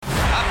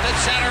at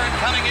center and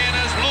coming in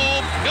as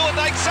Loeb.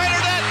 Newendijk center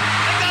net.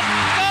 And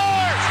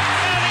scores!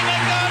 Matty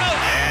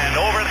McDonald! And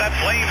over at that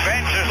Flame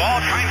bench, there's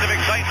all kinds of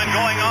excitement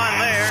going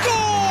on there.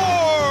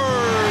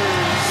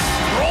 Scores!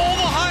 Roll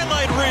the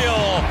highlight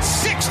reel.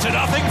 6-0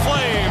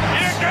 Flame.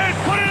 Here goes,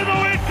 put it in the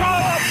win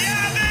column.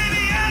 Yeah,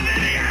 baby, yeah,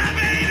 baby, yeah,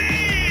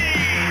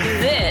 baby.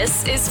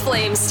 This is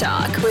Flames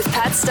Talk with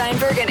Pat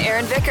Steinberg and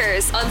Aaron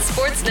Vickers on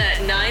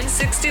Sportsnet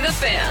 960 The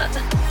Fan.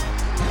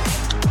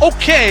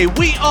 Okay,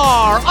 we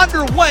are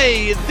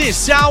underway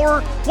this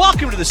hour.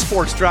 Welcome to the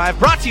Sports Drive,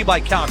 brought to you by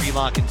Calgary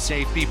Lock and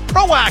Safe. Be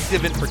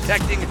proactive in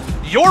protecting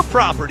your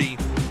property.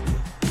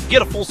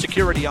 Get a full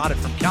security audit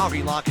from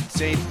Calgary Lock and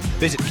Safe.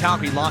 Visit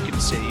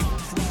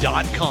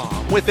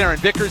CalgaryLockandSafe.com. With Aaron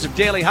Vickers of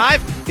Daily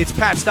Hive, it's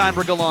Pat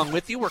Steinberg along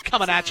with you. We're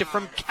coming at you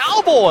from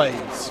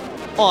Cowboys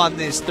on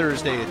this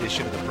Thursday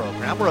edition of the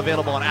program. We're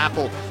available on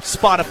Apple,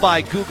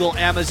 Spotify, Google,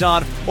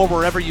 Amazon, or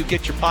wherever you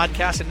get your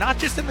podcasts. And not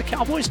just in the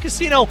Cowboys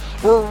Casino.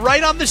 We're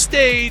right on the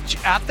stage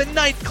at the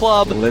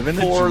nightclub living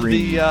for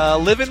the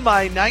living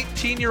my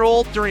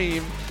 19-year-old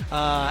dream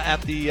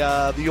at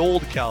the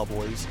old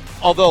Cowboys.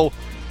 Although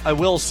I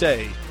will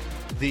say,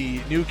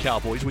 the new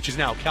Cowboys, which is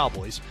now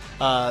Cowboys,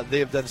 they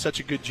have done such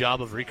a good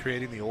job of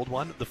recreating the old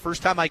one. The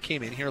first time I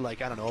came in here,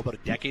 about a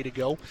decade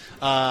ago,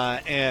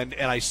 and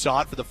I saw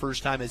it for the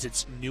first time as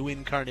its new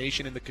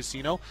incarnation in the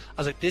casino,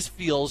 I was like, this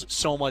feels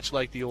so much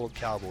like the old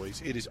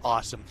Cowboys. It is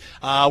awesome.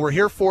 We're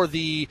here for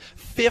the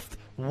fifth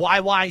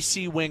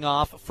YYC wing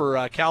off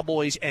for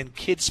Cowboys and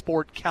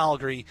Kidsport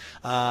Calgary,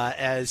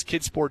 as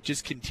Kidsport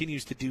just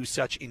continues to do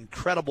such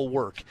incredible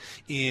work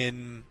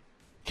in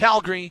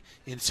Calgary,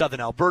 in southern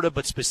Alberta,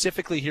 but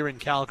specifically here in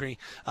Calgary.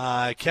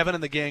 Kevin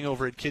and the gang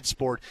over at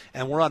Kidsport,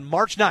 and we're on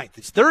March 9th.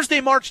 It's Thursday,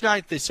 March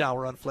 9th this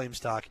hour on Flames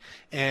Talk,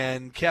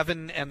 and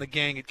Kevin and the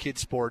gang at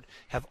Kidsport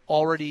have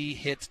already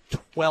hit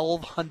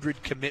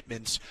 1,200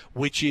 commitments,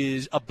 which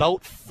is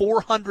about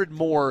 400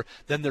 more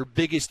than their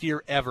biggest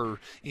year ever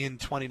in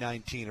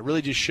 2019. It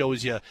really just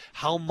shows you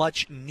how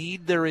much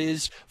need there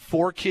is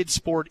for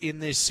Kidsport in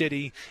this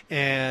city,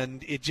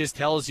 and it just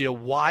tells you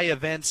why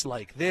events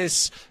like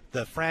this,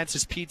 the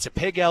Francis Pizza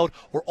Pig Out,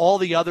 or all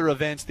the other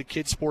events that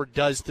Kidsport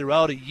does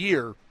throughout a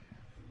year,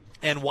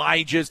 and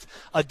why just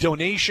a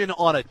donation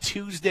on a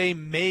Tuesday,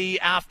 May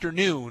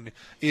afternoon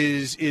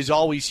is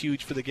always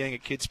huge for the gang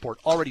at Kidsport.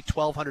 Already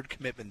 1,200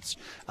 commitments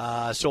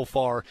so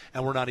far,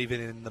 and we're not even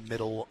in the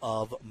middle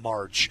of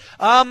March.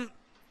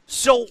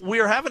 So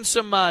we're having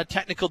some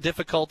technical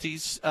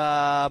difficulties.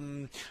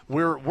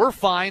 We're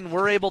fine.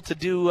 We're able to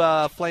do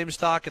Flames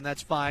Talk, and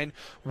that's fine.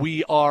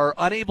 We are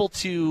unable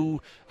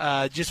to,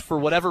 just for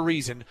whatever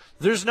reason,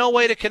 there's no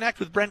way to connect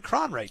with Brent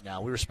Cron right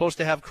now. We were supposed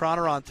to have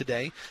Croner on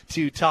today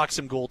to talk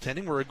some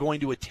goaltending. We're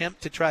going to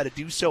attempt to try to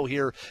do so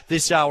here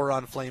this hour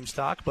on Flames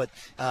Talk, but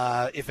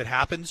if it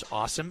happens,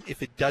 awesome.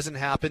 If it doesn't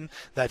happen,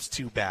 that's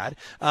too bad,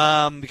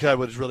 because I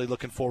was really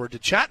looking forward to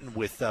chatting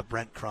with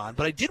Brent Cron.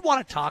 But I did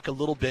want to talk a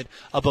little bit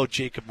about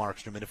Jacob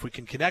Markstrom, and if we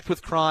can connect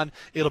with Cron,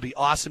 it'll be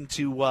awesome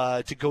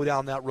to go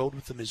down that road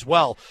with him as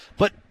well.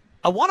 But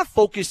I want to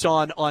focus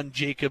on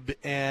Jacob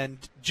and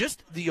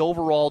just the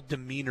overall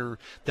demeanor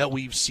that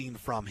we've seen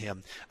from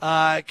him.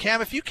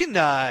 Cam, if you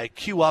can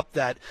cue up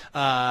that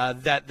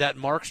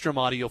Markstrom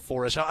audio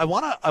for us, I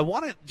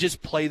want to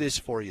just play this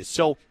for you.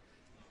 So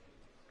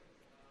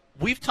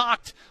we've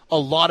talked a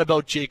lot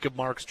about Jacob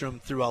Markstrom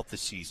throughout the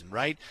season,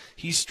 right?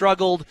 He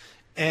struggled.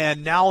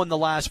 And now in the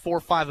last 4 or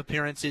 5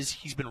 appearances,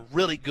 he's been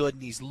really good,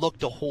 and he's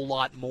looked a whole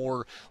lot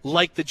more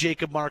like the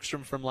Jacob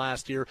Markstrom from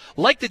last year,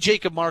 like the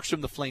Jacob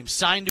Markstrom the Flames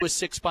signed to a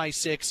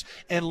 6x6,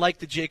 and like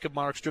the Jacob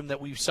Markstrom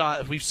that we've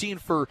seen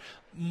for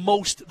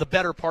the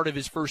better part of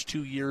his first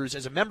 2 years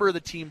as a member of the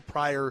team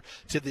prior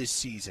to this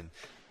season.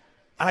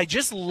 And I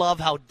just love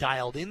how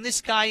dialed in this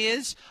guy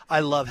is. I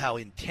love how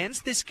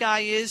intense this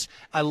guy is.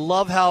 I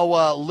love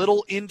how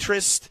little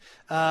interest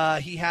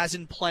he has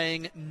in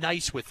playing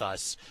nice with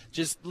us.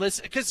 Just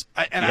listen, because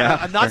I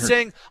am not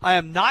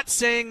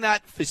saying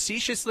that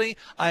facetiously.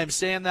 I am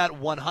saying that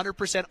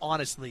 100%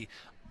 honestly.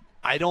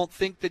 I don't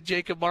think that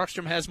Jacob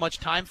Markstrom has much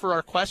time for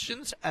our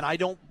questions, and I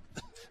don't.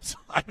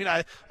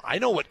 I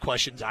know what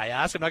questions I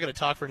ask. I'm not going to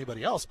talk for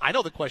anybody else. I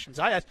know the questions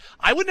I ask.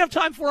 I wouldn't have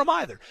time for them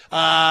either.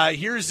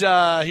 Here's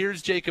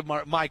Jacob,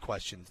 my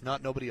questions,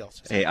 not nobody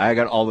else's. Hey, I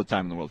got all the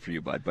time in the world for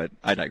you, bud, but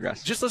I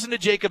digress. Just listen to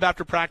Jacob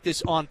after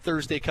practice on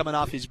Thursday, coming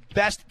off his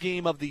best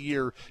game of the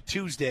year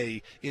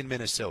Tuesday in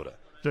Minnesota.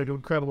 So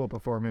incredible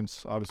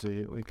performance.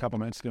 Obviously, a couple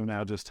minutes ago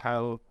now. Just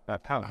how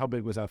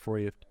big was that for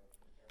you?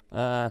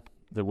 The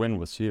win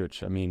was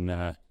huge. I mean,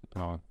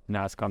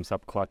 Nas comes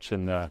up clutch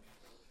in the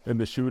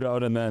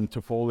shootout, and then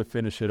Toffoli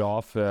finish it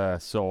off.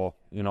 So,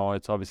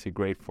 it's obviously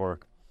great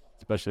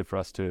especially for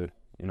us to,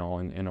 in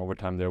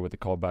overtime there with the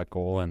callback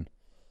goal, and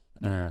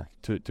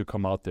to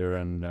come out there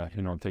and,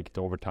 take it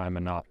to overtime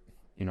and not,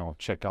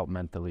 check out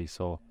mentally.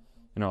 So,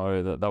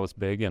 that was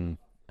big,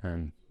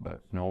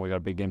 but we got a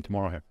big game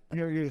tomorrow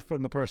here. You're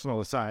from the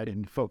personal side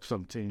and focus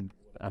on the team.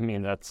 I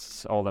mean,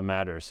 that's all that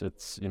matters.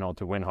 It's,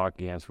 to win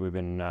hockey games. We've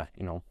been,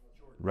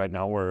 right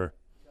now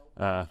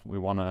we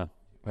want to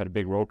had a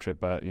big road trip,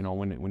 but we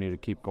need to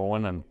keep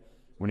going, and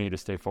we need to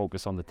stay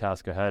focused on the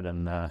task ahead.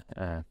 And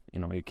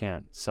you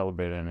can't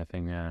celebrate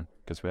anything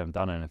because we haven't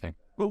done anything.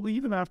 Well,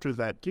 even after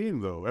that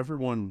game, though,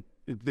 everyone,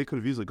 they could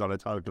have easily gone to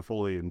Tyler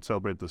Toffoli and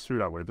celebrated the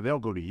shootout win, but they all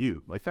go to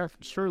you. Like,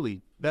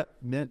 surely that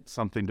meant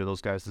something to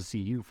those guys to see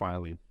you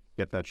finally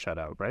get that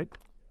shutout, right?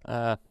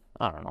 I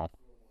don't know.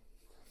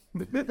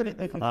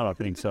 I don't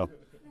think so.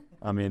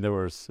 I mean, there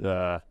was.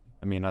 I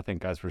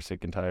think guys were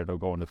sick and tired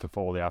of going to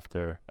Toffoli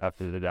after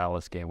the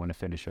Dallas game when it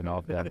finished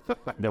off.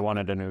 They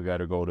wanted a new guy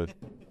to go to.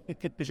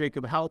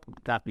 Jacob,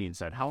 that being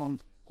said, how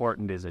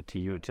important is it to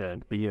you to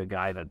be a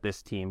guy that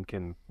this team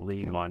can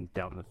lean on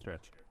down the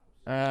stretch?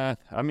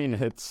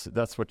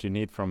 That's what you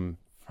need from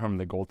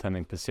the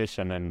goaltending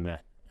position and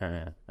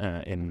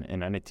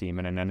in any team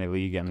and in any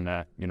league. And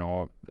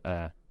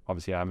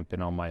obviously I haven't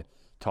been on my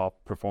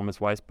top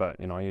performance-wise, but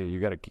you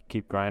got to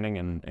keep grinding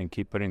and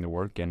keep putting the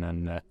work in.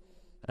 And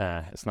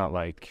it's not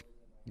like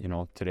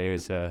today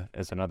is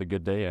another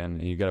good day,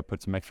 and you got to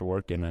put some extra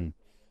work in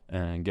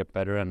and get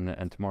better.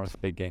 And tomorrow's a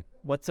big game.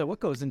 What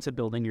goes into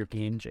building your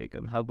game,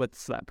 Jacob?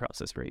 What's that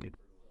process for you?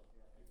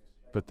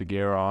 Put the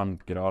gear on,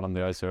 get out on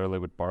the ice early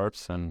with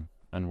Barbs, and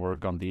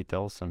work on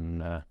details,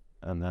 and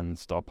then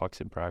stop pucks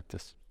in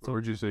practice. So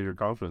where'd you say your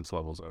confidence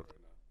levels are?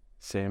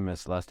 Same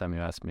as last time you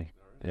asked me.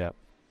 Yeah.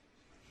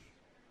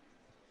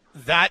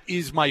 That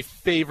is my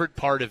favorite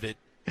part of it.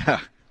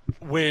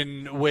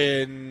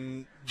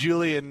 When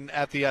Julian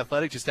at The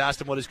Athletic just asked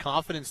him what his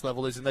confidence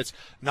level is, and that's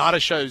not a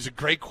show. It was a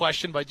great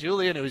question by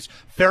Julian. It was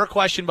a fair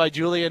question by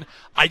Julian.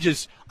 I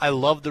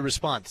love the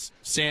response.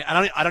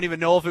 I don't even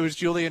know if it was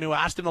Julian who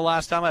asked him the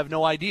last time. I have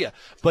no idea.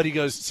 But he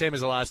goes, same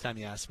as the last time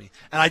you asked me.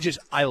 And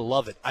I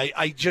love it.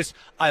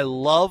 I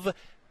love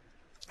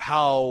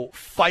how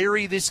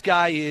fiery this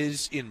guy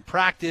is in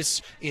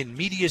practice, in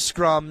media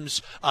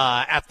scrums,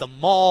 at the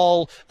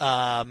mall,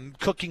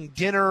 cooking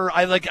dinner.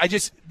 And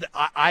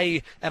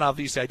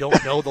obviously I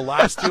don't know the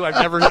last two. I've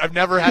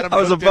never had him.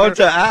 I was about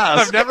to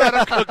ask. I've never had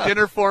him cook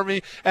dinner for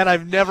me, and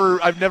I've never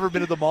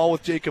been to the mall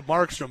with Jacob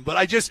Markstrom. But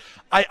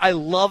I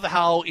love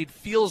how it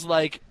feels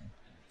like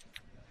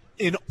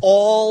in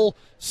all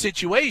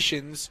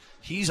situations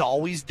he's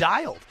always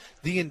dialed.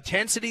 The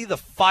intensity, the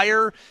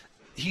fire.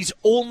 He's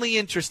only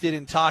interested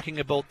in talking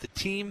about the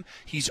team.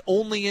 He's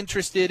only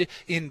interested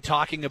in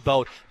talking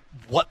about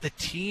what the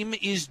team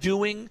is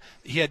doing.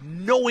 He had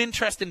no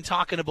interest in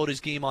talking about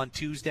his game on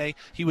Tuesday.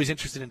 He was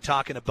interested in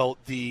talking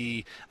about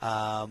the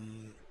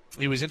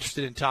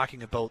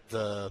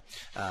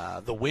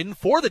win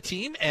for the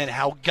team and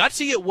how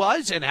gutsy it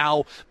was and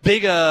how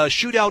big a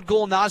shootout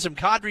goal Nazem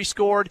Kadri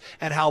scored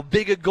and how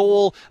big a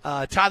goal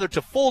Tyler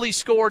Toffoli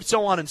scored,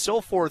 so on and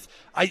so forth.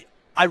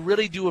 I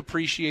really do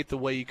appreciate the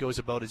way he goes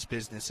about his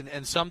business.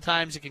 And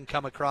sometimes it can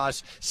come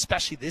across,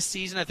 especially this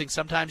season, I think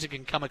sometimes it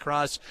can come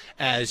across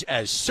as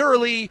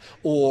surly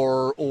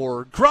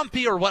or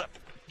grumpy or what.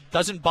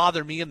 Doesn't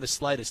bother me in the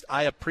slightest.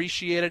 I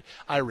appreciate it.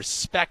 I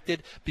respect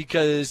it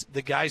because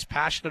the guy's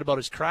passionate about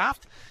his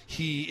craft.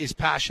 He is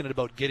passionate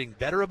about getting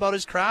better about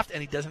his craft,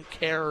 and he doesn't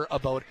care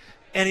about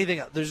anything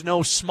else. There's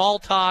no small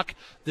talk.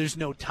 There's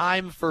no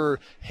time for,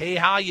 hey,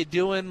 how you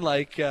doing?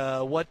 Like,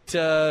 how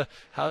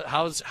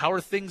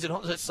are things at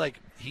home? It's like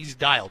he's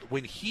dialed.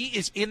 When he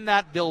is in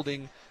that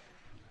building,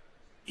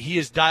 he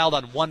is dialed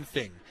on one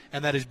thing,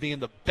 and that is being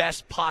the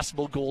best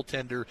possible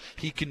goaltender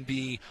he can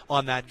be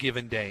on that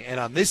given day. And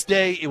on this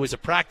day, it was a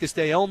practice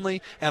day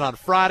only, and on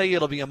Friday,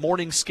 it'll be a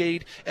morning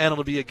skate, and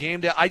it'll be a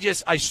game day.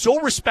 I so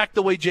respect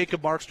the way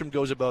Jacob Markstrom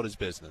goes about his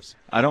business.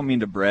 I don't mean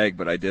to brag,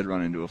 but I did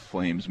run into a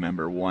Flames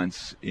member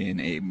once in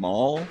a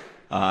mall.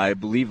 I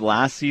believe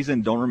last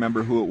season, don't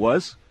remember who it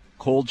was,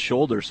 cold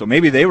shoulder. So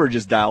maybe they were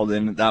just dialed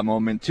in at that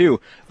moment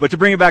too. But to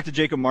bring it back to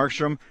Jacob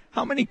Markstrom,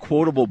 how many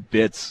quotable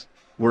bits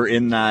were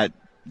in that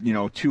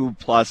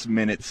 2+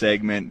 minute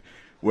segment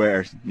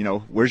where,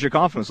 where's your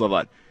confidence level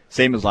at?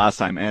 Same as last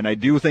time. And I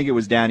do think it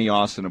was Danny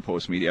Austin of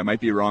Post Media. I might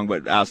be wrong,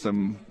 but asked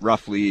him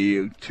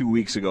roughly 2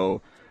 weeks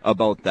ago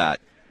about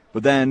that.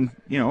 But then,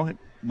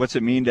 what's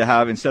it mean to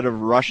have, instead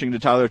of rushing to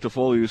Tyler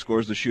Toffoli, who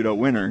scores the shootout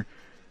winner,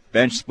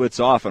 bench splits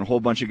off and a whole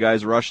bunch of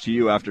guys rush to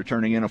you after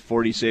turning in a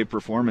 40-save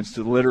performance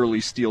to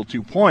literally steal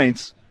 2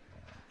 points?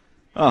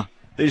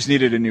 They just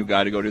needed a new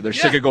guy to go to. They're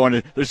sick of going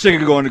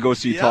to go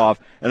see Toff.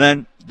 And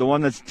then the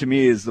one that's to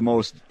me is the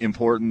most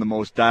important, the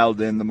most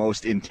dialed in, the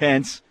most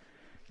intense.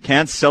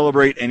 Can't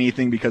celebrate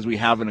anything because we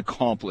haven't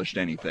accomplished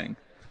anything.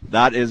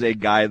 That is a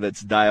guy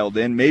that's dialed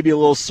in. Maybe a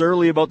little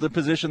surly about the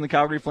position the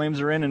Calgary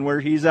Flames are in and where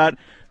he's at,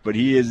 but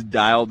he is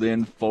dialed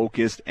in,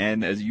 focused,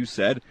 and as you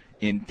said,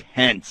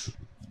 intense.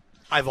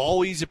 I've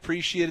always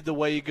appreciated the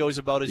way he goes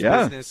about his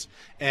business,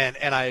 and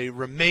I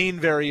remain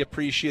very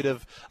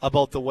appreciative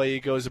about the way he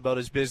goes about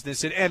his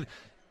business. And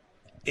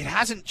it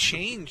hasn't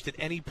changed at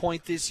any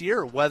point this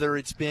year, whether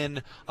it's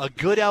been a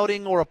good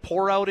outing or a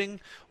poor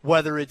outing,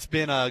 whether it's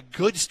been a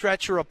good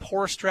stretch or a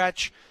poor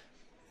stretch.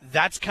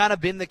 That's kind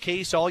of been the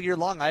case all year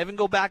long. I even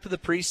go back to the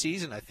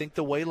preseason. I think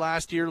the way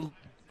last year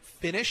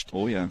finished.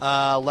 Oh,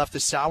 yeah. Left a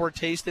sour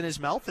taste in his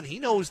mouth, and he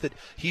knows that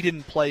he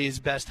didn't play his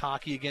best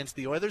hockey against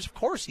the Oilers. Of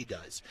course he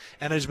does.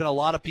 And there's been a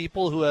lot of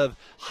people who have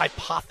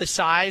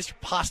hypothesized,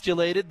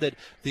 postulated that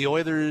the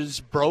Oilers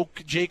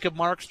broke Jacob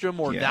Markstrom,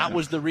 or that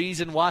was the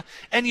reason why.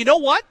 And you know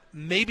what?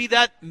 Maybe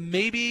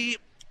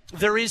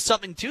there is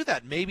something to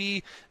that.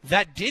 Maybe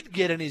that did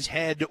get in his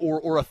head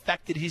or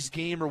affected his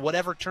game, or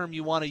whatever term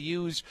you want to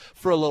use,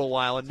 for a little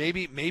while. And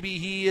maybe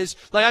he is,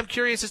 like, I'm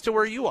curious as to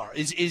where you are.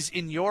 Is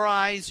in your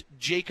eyes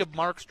Jacob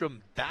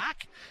Markstrom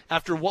back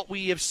after what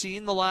we have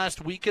seen the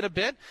last week and a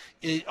bit?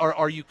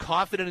 Are you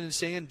confident in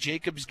saying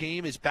Jacob's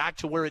game is back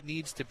to where it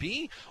needs to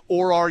be,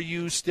 or are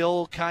you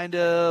still kind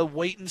of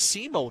wait and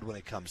see mode when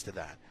it comes to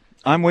that?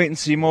 I'm wait and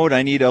see mode.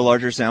 I need a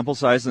larger sample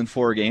size than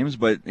 4 games,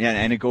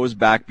 and it goes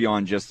back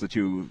beyond just the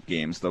 2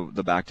 games,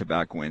 the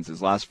back-to-back wins.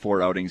 His last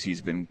 4 outings,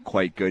 he's been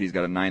quite good. He's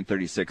got a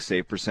 .936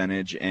 save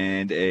percentage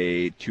and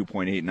a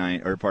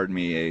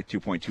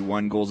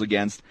 2.21 goals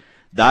against.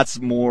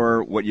 That's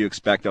more what you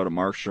expect out of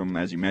Markstrom,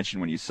 as you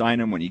mentioned, when you sign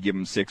him, when you give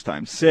him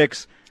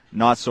 6x6.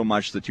 Not so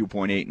much the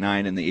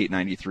 2.89 and the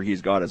 893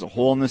 he's got as a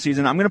whole in the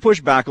season. I'm going to push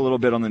back a little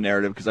bit on the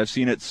narrative, because I've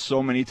seen it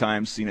so many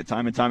times, seen it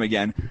time and time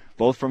again,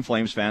 both from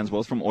Flames fans,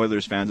 both from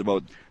Oilers fans,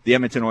 about the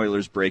Edmonton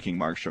Oilers breaking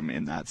Markstrom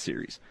in that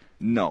series.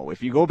 No.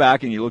 If you go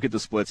back and you look at the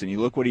splits and you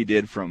look what he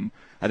did from,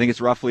 I think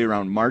it's roughly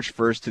around March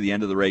 1st to the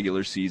end of the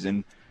regular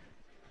season,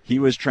 he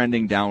was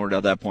trending downward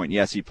at that point.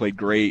 Yes, he played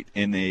great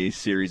in a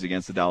series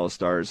against the Dallas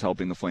Stars,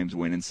 helping the Flames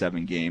win in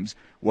 7 games.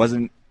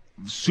 Wasn't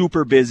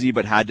super busy,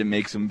 but had to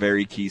make some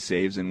very key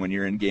saves. And when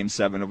you're in Game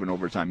 7 of an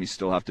overtime, you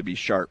still have to be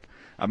sharp.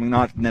 I'm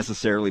not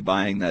necessarily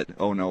buying that,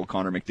 oh no,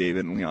 Connor McDavid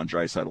and Leon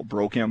Draisaitl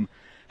broke him.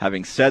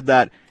 Having said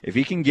that, if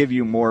he can give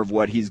you more of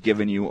what he's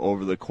given you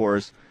over the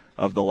course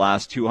of the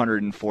last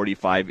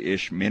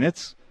 245-ish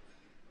minutes,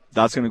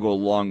 that's going to go a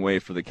long way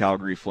for the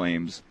Calgary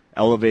Flames,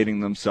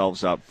 elevating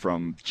themselves up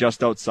from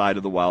just outside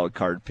of the wild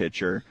card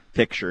picture.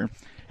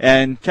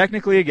 And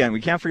technically, again, we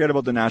can't forget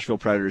about the Nashville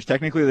Predators.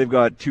 Technically, they've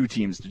got 2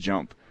 teams to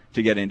jump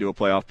to get into a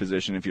playoff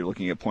position if you're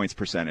looking at points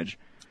percentage.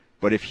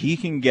 But if he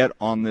can get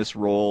on this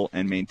roll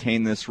and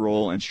maintain this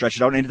roll and stretch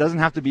it out, and it doesn't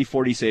have to be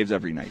 40 saves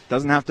every night.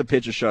 Doesn't have to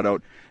pitch a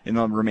shutout in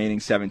the remaining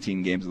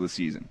 17 games of the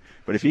season.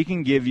 But if he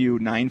can give you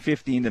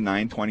 915 to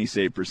 920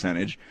 save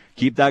percentage,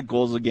 keep that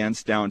goals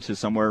against down to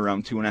somewhere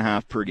around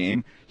 2.5 per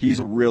game,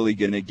 he's really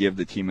going to give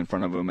the team in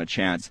front of him a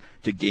chance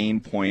to gain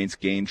points,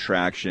 gain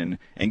traction,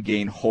 and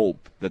gain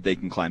hope that they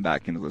can climb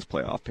back into this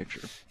playoff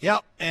picture. Yeah,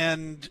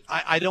 and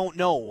I don't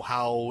know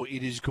how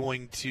it is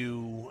going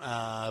to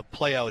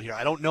play out here.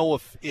 I don't know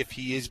if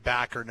he is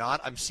back or not.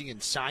 I'm seeing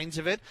signs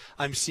of it.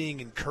 I'm seeing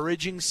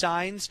encouraging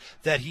signs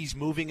that he's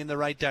moving in the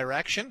right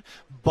direction,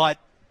 but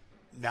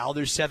now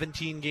there's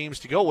 17 games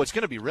to go. What's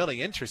going to be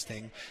really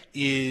interesting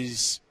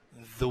is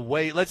the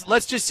way,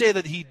 let's just say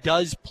that he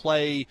does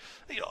play,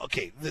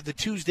 okay, the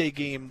Tuesday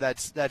game,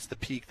 that's the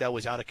peak. That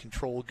was out of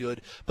control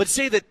good. But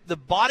say that the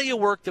body of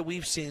work that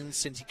we've seen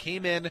since he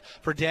came in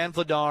for Dan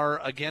Vladar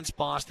against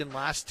Boston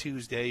last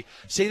Tuesday,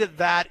 say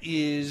that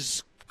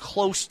is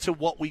close to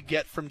what we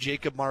get from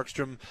Jacob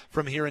Markstrom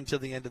from here until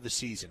the end of the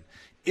season.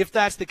 If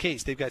that's the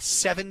case, they've got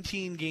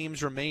 17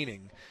 games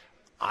remaining.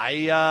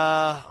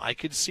 I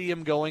could see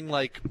him going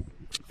like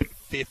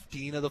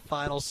 15 of the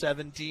final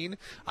 17.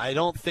 I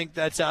don't think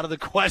that's out of the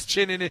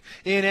question in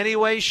any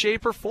way,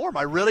 shape, or form.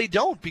 I really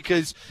don't,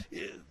 because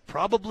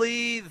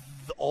probably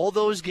all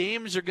those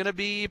games are going to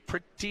be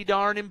pretty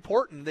darn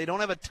important. They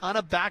don't have a ton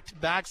of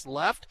back-to-backs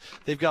left.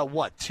 They've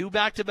got, 2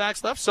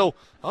 back-to-backs left? So,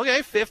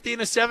 okay, 15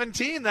 to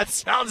 17. That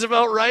sounds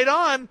about right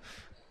on.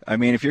 I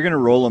mean, if you're going to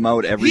roll him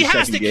out every second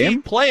game, he has to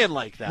keep playing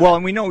like that. Well,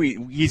 and we know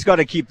he's got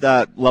to keep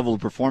that level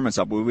of performance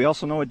up. But we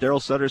also know what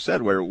Darryl Sutter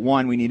said, where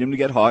 1, we need him to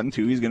get hot, and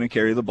 2, he's going to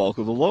carry the bulk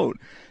of the load.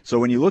 So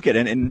when you look at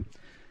it, and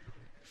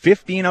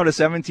 15 out of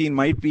 17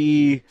 might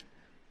be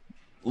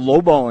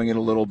lowballing it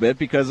a little bit,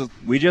 because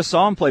we just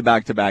saw him play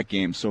back-to-back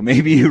games. So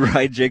maybe you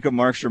ride Jacob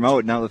Markstrom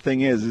out. Now the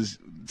thing is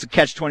it's a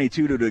catch-22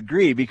 to a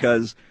degree,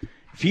 because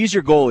if he's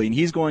your goalie and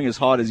he's going as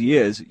hot as he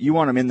is, you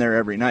want him in there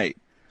every night.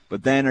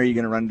 But then are you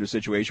going to run into a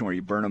situation where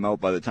you burn them out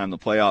by the time the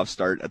playoffs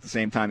start? At the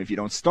same time, if you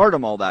don't start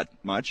them all that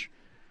much,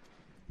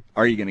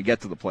 are you going to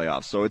get to the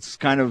playoffs? So it's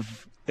kind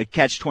of a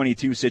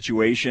catch-22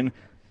 situation.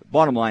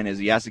 Bottom line is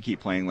he has to keep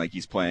playing like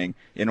he's playing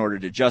in order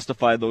to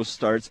justify those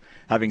starts.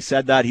 Having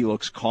said that, he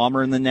looks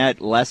calmer in the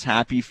net, less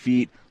happy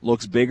feet,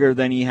 looks bigger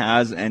than he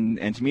has, and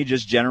to me,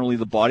 just generally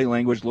the body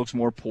language looks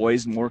more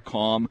poised, more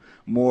calm,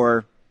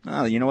 more...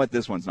 you know what,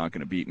 this one's not going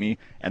to beat me.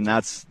 And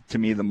that's, to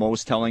me, the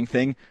most telling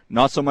thing.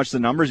 Not so much the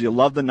numbers. You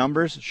love the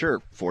numbers.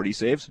 Sure, 40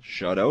 saves,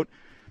 shutout,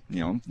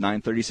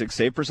 936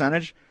 save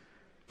percentage.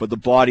 But the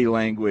body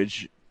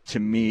language, to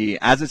me,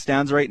 as it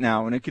stands right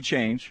now, and it could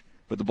change,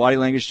 but the body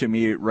language to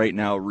me right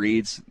now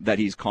reads that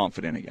he's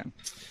confident again.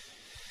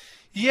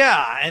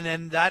 Yeah, and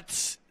then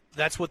that's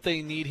what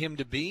they need him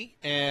to be.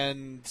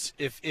 And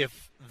if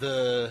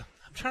I'm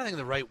trying to think of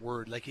the right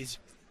word, like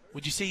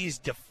would you say he's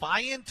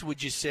defiant?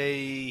 Would you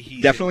say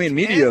he's definitely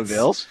intense? In media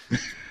avails?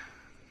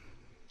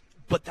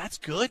 But that's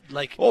good.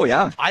 Like, oh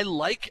yeah, I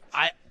like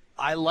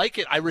I like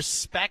it. I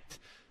respect.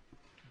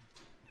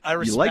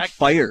 You like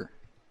fire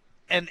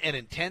and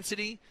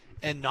intensity,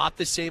 and not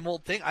the same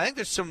old thing. I think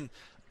there's some.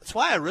 That's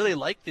why I really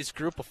like this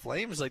group of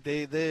Flames. Like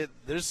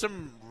there's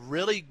some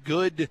really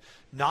good,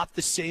 not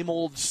the same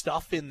old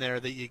stuff in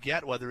there that you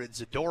get, whether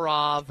it's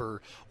Zadorov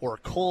or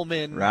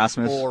Coleman,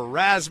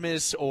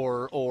 Rasmus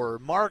or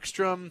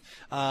Markstrom.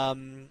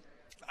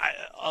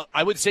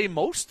 I would say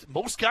most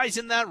guys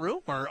in that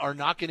room are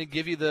not going to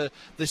give you the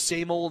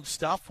same old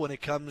stuff when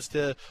it comes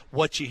to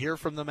what you hear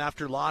from them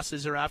after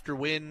losses or after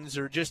wins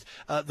or just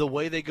the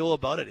way they go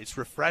about it. It's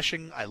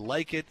refreshing. I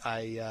like it.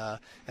 And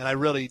I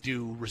really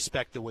do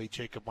respect the way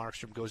Jacob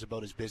Markstrom goes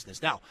about his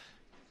business. Now,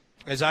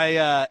 as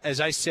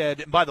I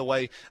said, and by the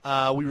way,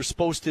 we were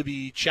supposed to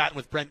be chatting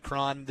with Brent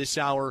Cron this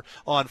hour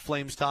on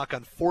Flames Talk.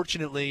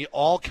 Unfortunately,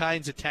 all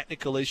kinds of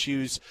technical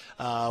issues.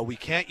 We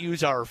can't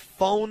use our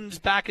phones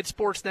back at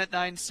Sportsnet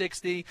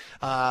 960.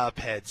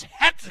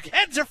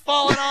 Heads are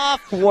falling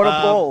off. What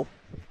a bowl.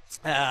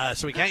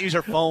 So we can't use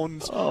our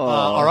phones.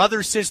 Our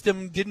other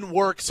system didn't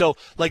work. So,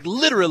 like,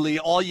 literally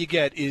all you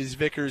get is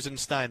Vickers and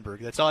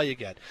Steinberg. That's all you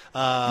get.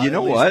 You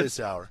know what?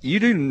 This hour. You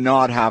do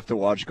not have to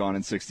watch Gone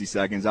in 60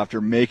 Seconds after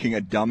making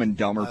a Dumb and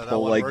Dumber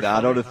poll like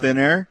that out of thin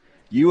air.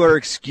 You are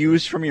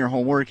excused from your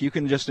homework. You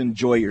can just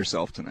enjoy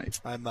yourself tonight.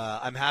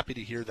 I'm happy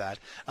to hear that.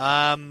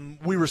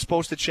 We were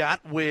supposed to chat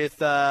with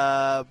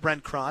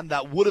Brent Cron.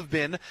 That would have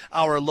been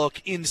our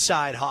look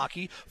inside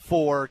hockey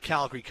for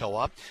Calgary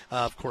Co-op.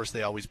 Of course,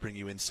 they always bring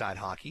you inside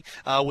hockey.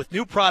 With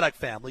new product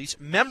families,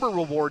 member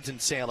rewards,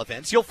 and sale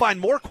events, you'll find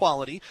more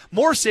quality,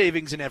 more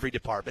savings in every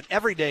department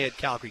every day at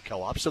Calgary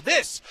Co-op. So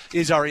this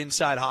is our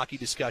inside hockey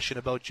discussion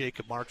about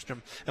Jacob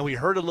Markstrom, and we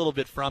heard a little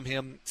bit from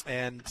him.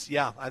 And,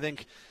 yeah, I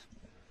think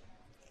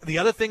the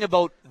other thing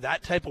about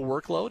that type of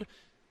workload,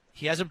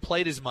 he hasn't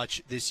played as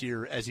much this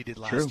year as he did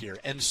last year.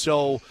 And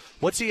so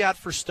what's he at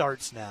for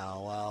starts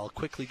now? I'll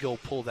quickly go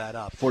pull that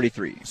up.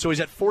 43. So he's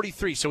at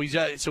 43. So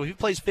he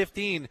plays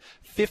 15,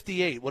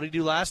 58. What did he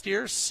do last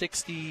year?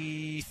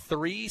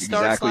 63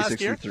 starts exactly last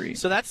 63. year.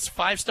 So that's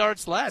 5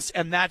 starts less,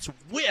 and that's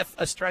with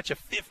a stretch of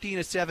 15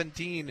 to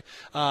 17.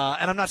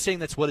 And I'm not saying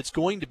that's what it's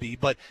going to be,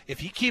 but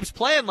if he keeps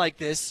playing like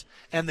this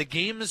and the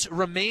games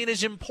remain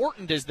as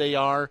important as they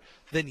are,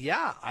 then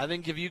yeah, I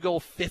think if you go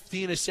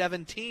 15 to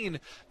 17,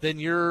 then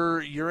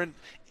you're in.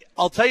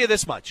 I'll tell you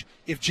this much.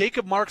 If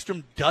Jacob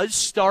Markstrom does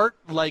start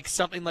like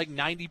something like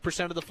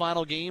 90% of the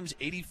final games,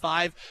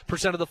 85%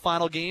 of the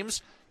final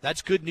games,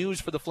 that's good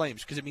news for the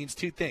Flames because it means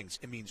 2 things.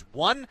 It means,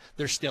 1,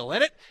 they're still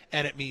in it,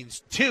 and it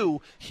means,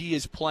 2, he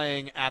is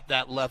playing at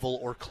that level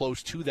or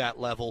close to that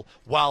level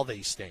while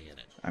they stay in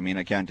it. I mean,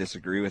 I can't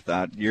disagree with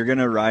that. You're going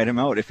to ride him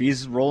out. If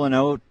he's rolling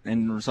out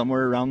and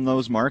somewhere around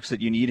those marks that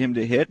you need him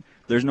to hit,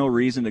 there's no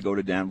reason to go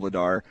to Dan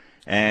Vladar.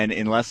 And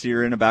unless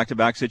you're in a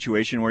back-to-back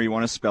situation where you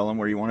want to spell him,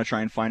 where you want to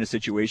try and find a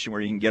situation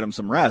where you can get him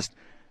some rest.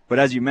 But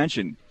as you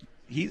mentioned,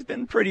 he's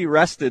been pretty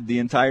rested the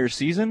entire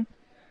season.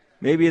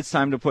 Maybe it's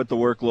time to put the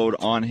workload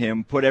on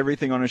him, put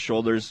everything on his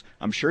shoulders.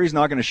 I'm sure he's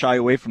not going to shy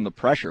away from the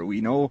pressure.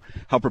 We know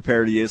how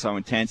prepared he is, how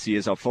intense he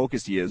is, how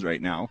focused he is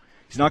right now.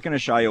 He's not going to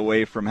shy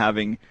away from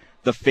having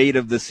the fate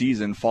of the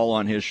season fall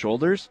on his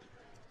shoulders.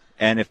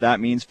 And if that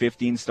means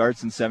 15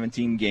 starts in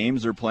 17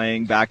 games or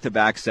playing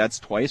back-to-back sets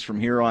twice from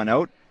here on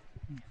out,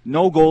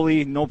 no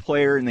goalie, no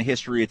player in the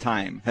history of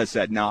time has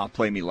said, nah,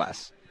 play me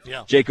less.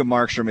 Yeah. Jacob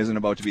Markstrom isn't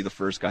about to be the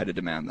first guy to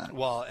demand that.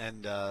 Well,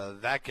 and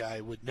that guy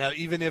would now,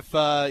 even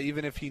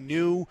if he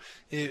knew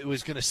it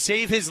was going to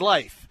save his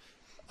life,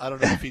 I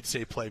don't know if he'd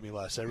say play me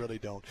less. I really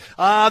don't.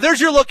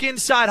 There's your look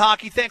inside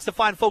hockey. Thanks to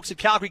fine folks at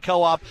Calgary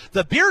Co-op.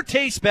 The beer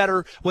tastes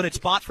better when it's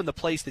bought from the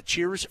place that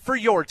cheers for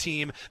your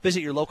team.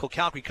 Visit your local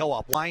Calgary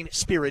Co-op wine,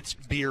 spirits,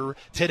 beer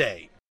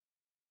today.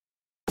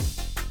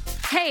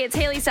 Hey, it's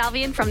Haley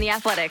Salvian from The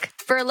Athletic.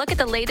 For a look at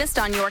the latest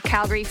on your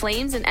Calgary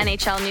Flames and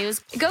NHL news,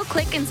 go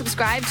click and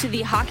subscribe to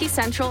the Hockey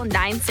Central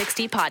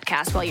 960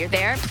 podcast. While you're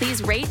there,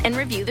 please rate and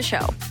review the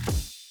show.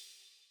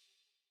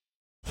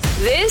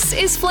 This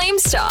is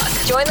Flames Talk.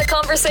 Join the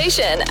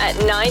conversation at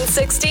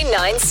 960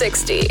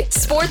 960.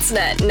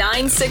 Sportsnet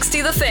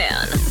 960 The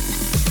Fan.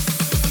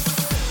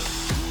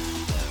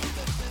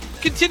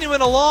 Continuing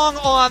along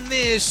on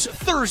this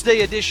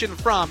Thursday edition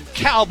from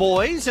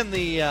Cowboys and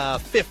the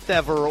 5th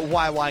ever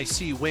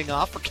YYC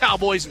wing-off for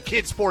Cowboys and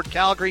Kids Sport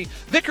Calgary.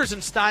 Vickers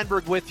and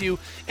Steinberg with you.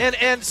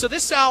 And so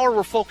this hour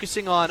we're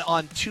focusing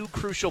on 2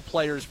 crucial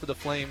players for the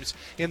Flames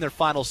in their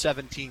final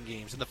 17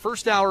 games. In the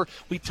first hour,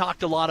 we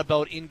talked a lot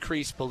about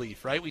increased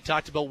belief, right? We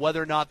talked about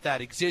whether or not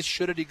that exists,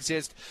 should it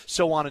exist,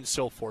 so on and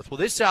so forth. Well,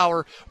 this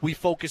hour we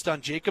focused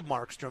on Jacob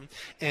Markstrom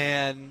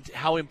and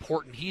how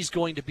important he's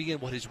going to be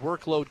and what his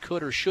workload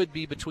could or should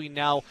be between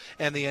now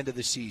and the end of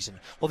the season.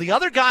 Well, the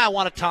other guy I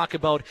want to talk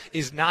about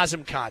is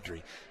Nazem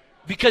Kadri,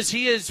 because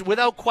he has,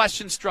 without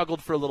question,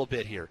 struggled for a little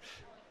bit here.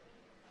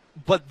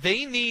 But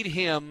they need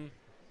him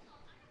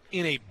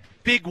in a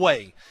big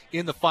way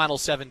in the final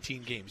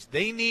 17 games.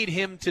 They need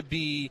him to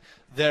be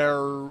their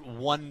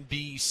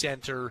 1B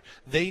center.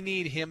 They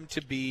need him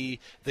to be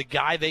the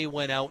guy they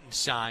went out and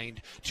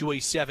signed to a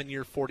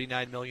 7-year,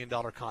 $49 million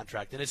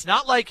contract. And it's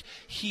not like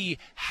he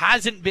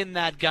hasn't been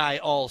that guy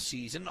all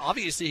season.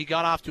 Obviously, he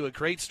got off to a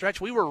great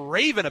stretch. We were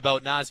raving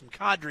about Nazem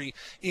Kadri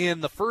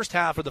in the first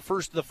half or the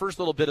first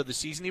little bit of the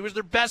season. He was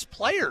their best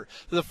player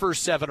for the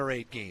first 7 or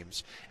 8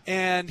 games.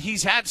 And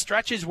he's had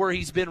stretches where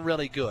he's been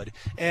really good.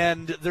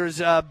 And there's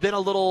been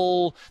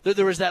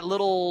there was that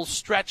little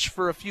stretch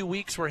for a few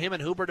weeks where him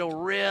and Huberdeau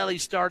really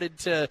started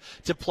to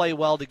play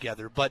well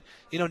together. But,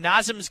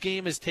 Nazem's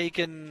game has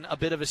taken a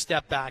bit of a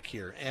step back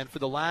here. And for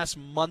the last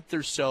month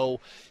or so,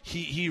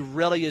 he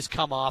really has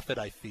come off it,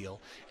 I feel.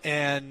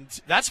 And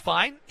that's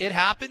fine. It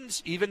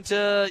happens even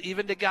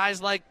to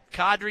guys like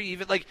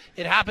Kadri,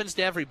 it happens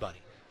to everybody.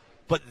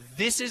 But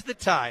this is the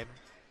time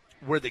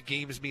where the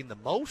games mean the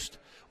most,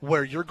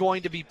 where you're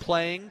going to be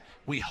playing,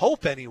 we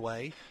hope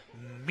anyway,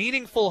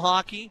 meaningful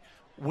hockey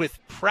with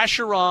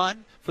pressure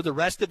on for the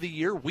rest of the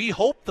year. We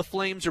hope the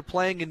Flames are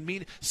playing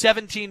in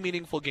 17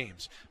 meaningful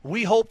games.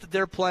 We hope that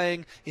they're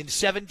playing in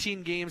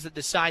 17 games that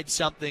decide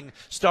something,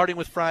 starting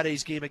with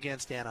Friday's game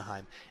against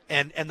Anaheim.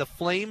 And the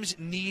Flames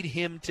need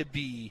him to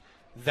be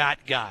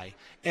that guy.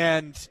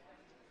 And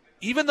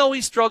even though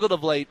he struggled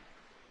of late,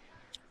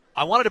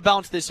 I wanted to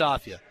bounce this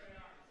off you.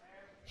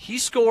 He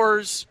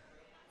scores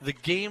the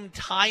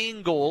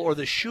game-tying goal or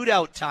the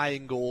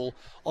shootout-tying goal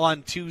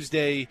on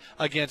Tuesday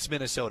against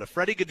Minnesota.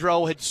 Freddie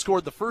Gaudreau had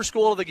scored the first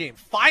goal of the game.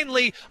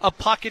 Finally, a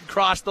puck had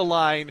crossed the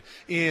line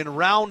in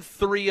round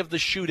 3 of the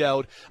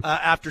shootout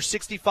after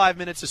 65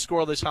 minutes of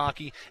scoreless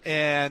hockey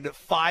and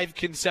 4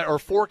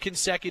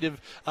 consecutive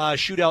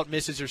shootout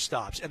misses or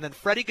stops. And then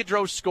Freddie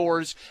Gaudreau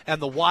scores,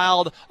 and the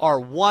Wild are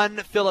one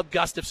Philip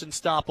Gustafsson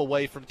stop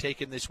away from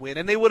taking this win.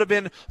 And they would have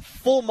been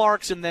full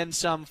marks and then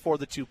some for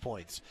the 2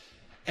 points.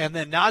 And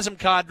then Nazem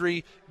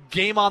Kadri,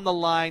 game on the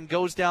line,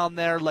 goes down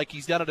there like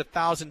he's done it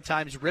 1,000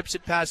 times, rips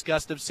it past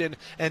Gustafsson,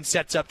 and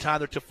sets up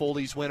Tyler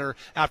Toffoli's winner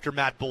after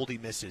Matt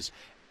Boldy misses.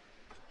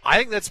 I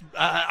think that's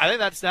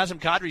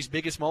Nazem Kadri's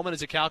biggest moment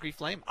as a Calgary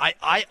Flame.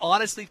 I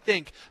honestly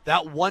think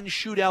that one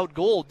shootout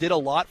goal did a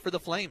lot for the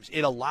Flames.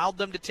 It allowed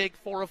them to take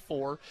 4 of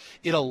 4.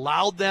 It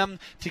allowed them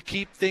to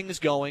keep things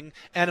going,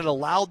 and it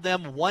allowed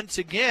them once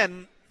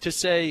again to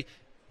say,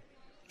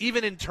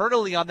 even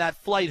internally on that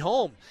flight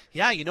home,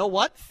 yeah, you know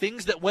what?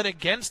 Things that went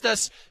against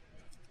us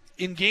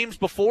in games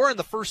before, in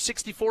the first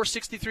 64,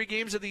 63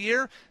 games of the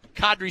year,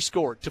 Kadri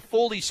scored.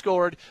 Toffoli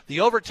scored.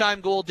 The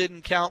overtime goal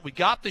didn't count. We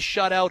got the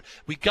shutout.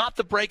 We got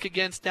the break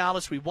against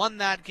Dallas. We won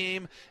that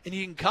game. And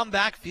you can come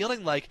back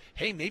feeling like,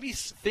 hey, maybe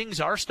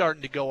things are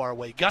starting to go our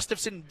way.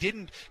 Gustafsson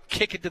didn't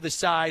kick it to the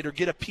side or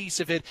get a piece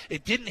of it.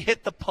 It didn't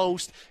hit the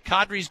post.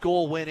 Kadri's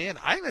goal went in.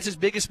 I think that's his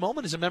biggest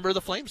moment as a member of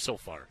the Flames so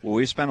far. Well,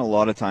 we spent a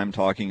lot of time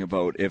talking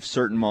about if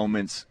certain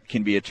moments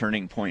can be a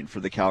turning point for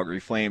the Calgary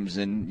Flames,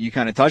 and you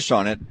kind of touched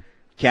on it.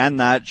 Can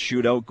that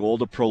shootout goal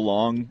to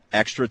prolong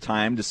extra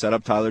time to set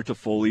up Tyler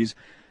Toffoli's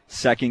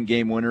second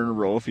game winner in a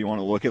row, if you want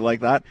to look at it like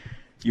that?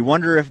 You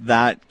wonder if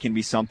that can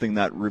be something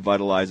that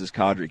revitalizes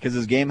Kadri, because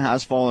his game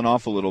has fallen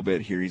off a little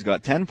bit here. He's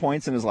got 10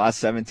 points in his last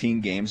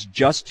 17 games,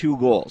 just 2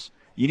 goals.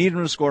 You need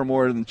him to score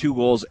more than 2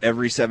 goals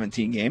every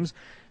 17 games.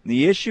 And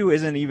the issue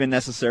isn't even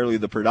necessarily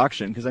the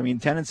production, because,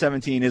 10 and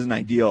 17 isn't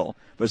ideal,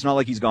 but it's not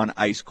like he's gone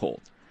ice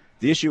cold.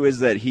 The issue is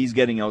that he's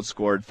getting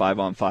outscored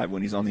 5-on-5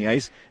 when he's on the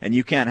ice, and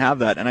you can't have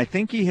that. And I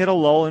think he hit a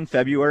lull in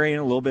February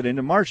and a little bit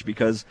into March,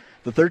 because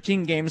the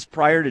 13 games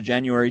prior to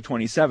January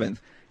 27th,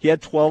 he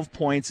had 12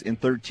 points in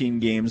 13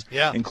 games,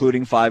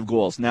 including 5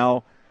 goals.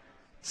 Now,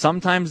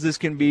 sometimes this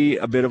can be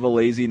a bit of a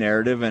lazy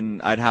narrative,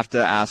 and I'd have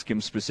to ask him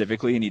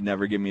specifically, and he'd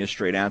never give me a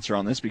straight answer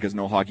on this because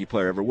no hockey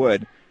player ever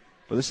would.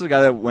 But this is a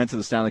guy that went to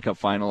the Stanley Cup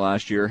final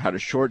last year, had a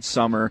short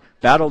summer,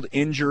 battled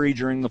injury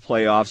during the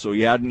playoffs, so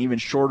he had an even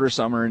shorter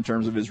summer in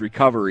terms of his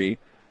recovery.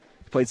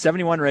 Played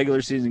 71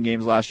 regular season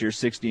games last year,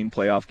 16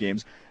 playoff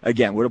games.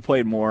 Again, would have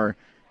played more,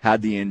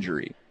 had the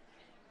injury.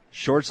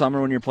 Short summer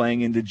when you're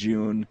playing into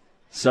June.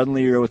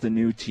 Suddenly you're with a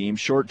new team,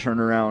 short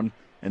turnaround,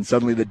 and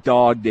suddenly the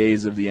dog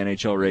days of the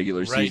NHL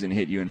regular season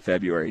hit you in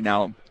February.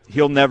 Now,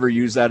 he'll never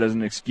use that as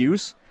an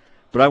excuse,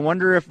 but I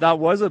wonder if that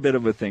was a bit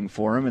of a thing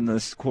for him in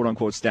this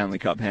quote-unquote Stanley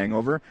Cup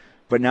hangover.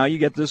 But now you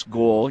get this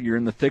goal. You're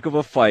in the thick of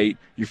a fight.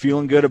 You're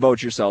feeling good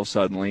about yourself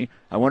suddenly.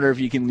 I wonder if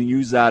you can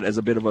use that as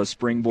a bit of a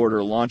springboard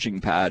or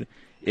launching pad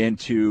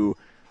into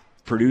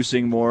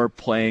producing more,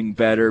 playing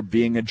better,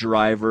 being a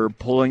driver,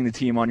 pulling the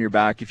team on your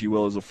back, if you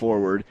will, as a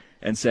forward,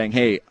 and saying,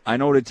 hey, I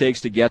know what it takes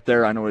to get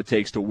there. I know what it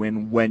takes to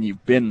win when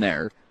you've been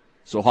there.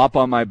 So hop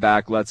on my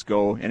back. Let's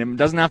go. And it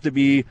doesn't have to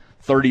be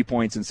 30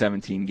 points in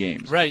 17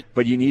 games. Right.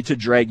 But you need to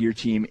drag your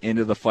team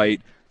into the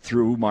fight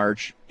through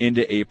March,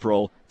 into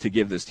April, to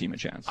give this team a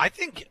chance. I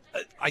think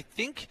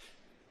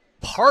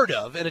part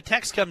of, and a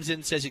text comes in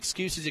and says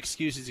excuses,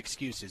 excuses,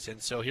 excuses,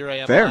 and so here I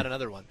am on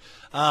another one.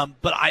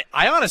 But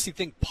I honestly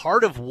think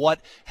part of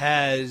what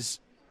has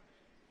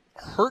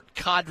hurt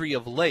Kadri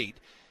of late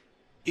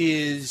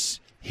is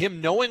him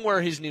knowing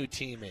where his new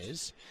team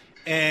is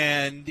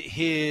and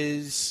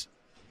his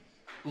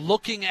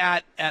looking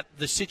at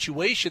the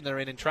situation they're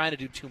in and trying to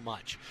do too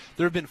much.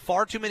 There have been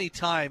far too many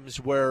times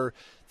where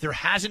there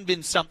hasn't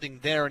been something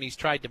there and he's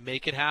tried to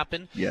make it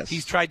happen. Yes.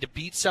 He's tried to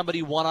beat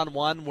somebody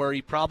one-on-one where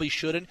he probably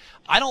shouldn't.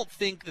 I don't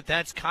think that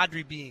that's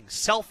Kadri being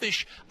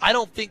selfish. I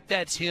don't think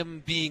that's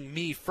him being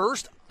me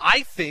first.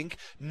 I think,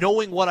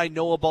 knowing what I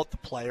know about the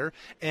player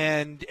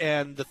and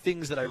the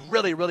things that I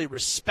really, really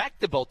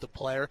respect about the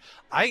player,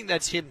 I think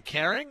that's him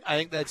caring. I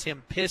think that's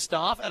him pissed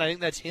off, and I think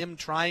that's him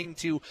trying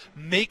to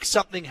make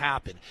something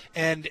happen.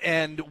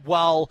 And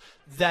while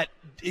that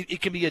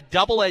it can be a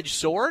double-edged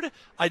sword,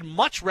 I'd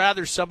much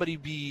rather somebody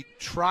be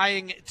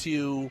trying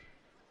to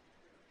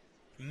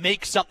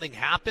make something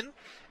happen.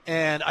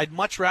 And I'd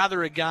much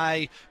rather a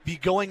guy be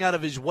going out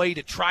of his way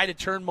to try to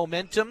turn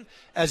momentum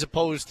as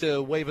opposed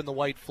to waving the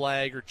white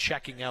flag or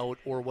checking out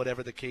or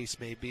whatever the case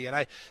may be.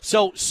 And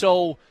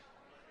so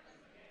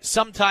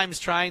sometimes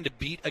trying to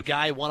beat a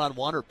guy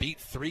one-on-one or beat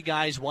three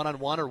guys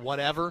one-on-one or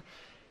whatever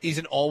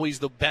isn't always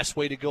the best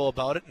way to go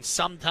about it. And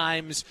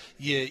sometimes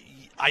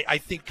I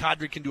think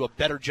Kadri can do a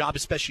better job,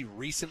 especially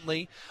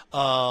recently,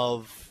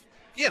 of,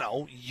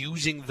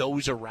 using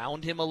those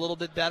around him a little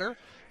bit better.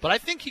 But I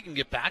think he can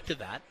get back to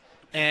that.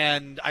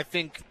 And I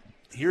think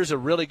here's a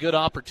really good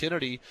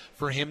opportunity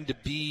for him to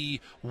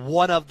be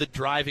one of the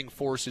driving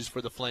forces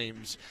for the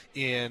Flames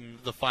in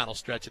the final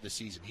stretch of the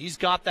season. He's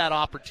got that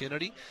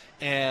opportunity,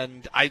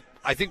 and I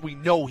think we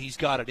know he's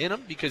got it in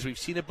him because we've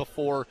seen it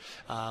before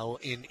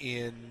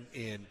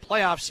in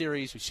playoff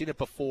series. We've seen it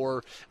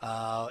before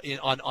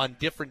on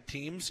different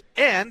teams,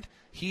 and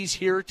he's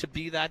here to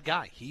be that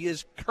guy. He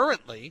is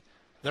currently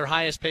their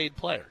highest paid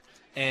player,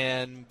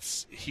 and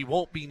he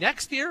won't be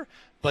next year,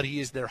 but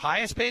he is their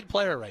highest paid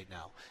player right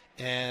now.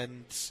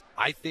 And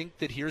I think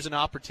that here's an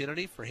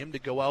opportunity for him to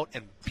go out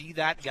and be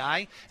that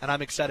guy, and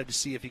I'm excited to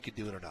see if he can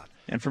do it or not.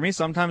 And for me,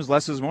 sometimes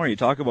less is more. You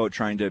talk about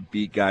trying to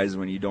beat guys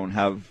when you don't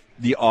have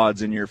the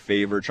odds in your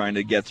favor, trying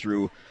to get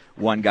through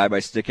one guy by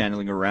stick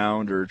handling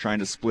around or trying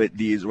to split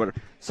Ds. Whatever.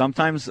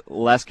 Sometimes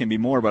less can be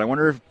more, but I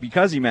wonder if,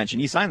 because you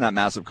mentioned he signed that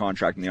massive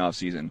contract in the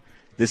offseason,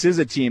 this is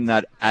a team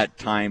that at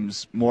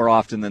times, more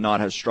often than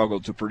not, has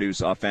struggled to produce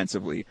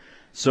offensively.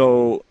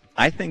 So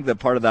I think that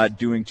part of that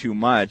doing too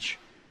much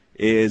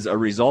is a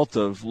result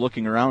of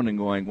looking around and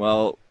going,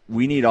 well,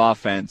 we need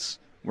offense.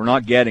 We're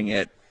not getting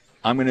it.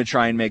 I'm going to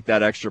try and make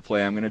that extra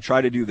play. I'm going to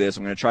try to do this.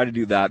 I'm going to try to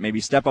do that.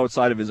 Maybe step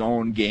outside of his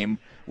own game,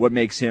 what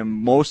makes him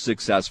most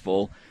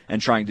successful,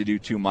 and trying to do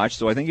too much.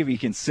 So I think if he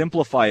can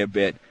simplify a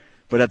bit,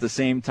 but at the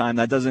same time,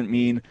 that doesn't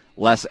mean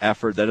less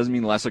effort. That doesn't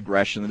mean less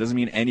aggression. That doesn't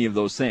mean any of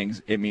those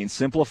things. It means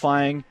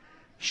simplifying,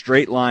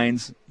 straight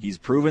lines. He's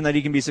proven that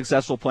he can be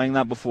successful playing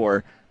that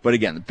before. But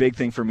again, the big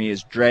thing for me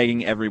is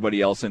dragging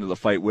everybody else into the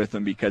fight with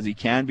him, because he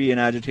can be an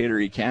agitator,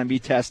 he can be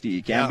testy,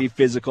 he can be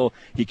physical,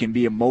 he can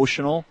be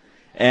emotional.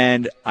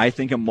 And I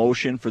think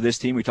emotion for this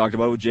team, we talked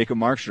about it with Jacob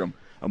Markstrom,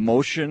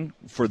 emotion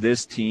for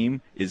this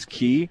team is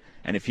key.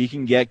 And if he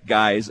can get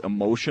guys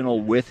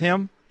emotional with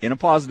him in a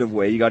positive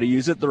way, you got to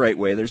use it the right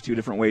way. There's two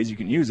different ways you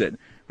can use it.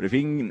 But if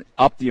he can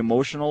up the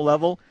emotional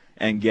level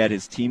and get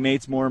his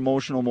teammates more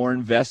emotional, more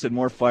invested,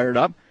 more fired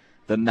up,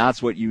 then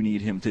that's what you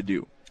need him to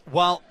do.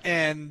 Well,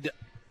 and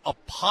a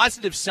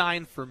positive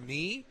sign for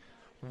me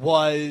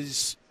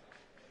was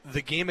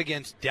the game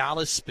against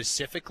Dallas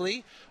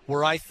specifically,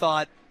 where I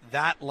thought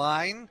that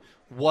line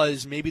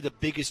was maybe the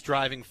biggest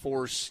driving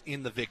force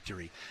in the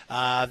victory.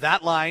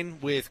 That line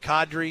with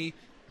Kadri,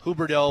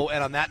 Huberdeau,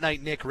 and on that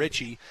night, Nick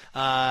Ritchie,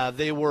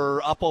 they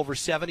were up over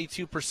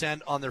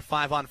 72% on their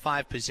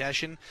 5-on-5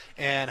 possession,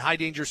 and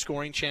high-danger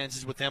scoring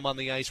chances with them on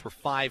the ice were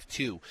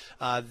 5-2.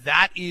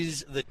 That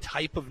is the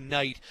type of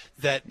night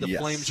that the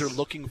Flames are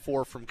looking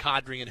for from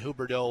Kadri and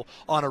Huberdeau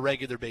on a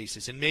regular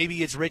basis. And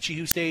maybe it's Ritchie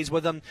who stays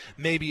with them,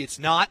 maybe it's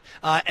not.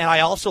 And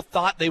I also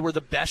thought they were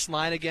the best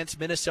line against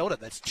Minnesota.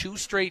 That's 2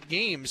 straight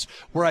games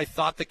where I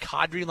thought the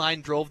Kadri line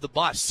drove the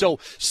bus.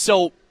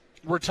 So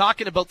we're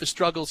talking about the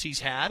struggles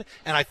he's had,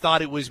 and I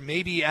thought it was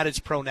maybe at its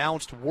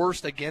pronounced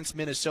worst against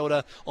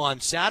Minnesota on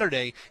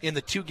Saturday. In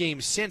the 2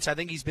 games since, I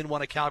think he's been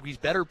one of Calgary's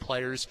better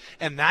players,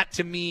 and that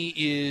to me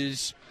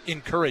is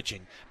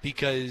encouraging,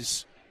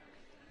 because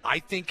I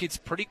think it's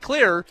pretty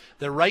clear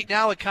that right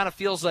now it kind of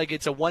feels like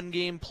it's a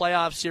 1-game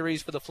playoff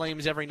series for the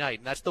Flames every night,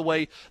 and that's the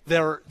way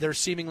they're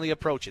seemingly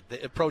approaching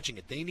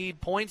it. They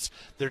need points.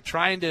 They're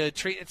trying to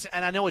treat it,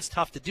 and I know it's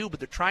tough to do, but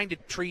they're trying to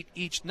treat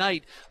each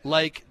night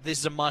like this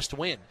is a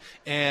must-win.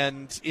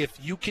 And if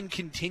you can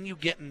continue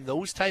getting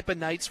those type of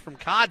nights from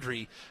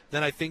Kadri,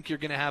 then I think you're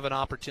going to have an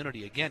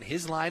opportunity. Again,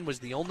 his line was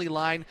the only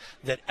line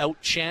that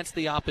outchanced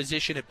the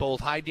opposition at both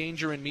high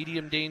danger and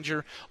medium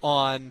danger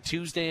on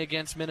Tuesday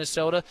against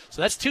Minnesota.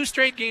 So that's 2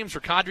 straight games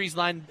where Kadri's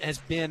line has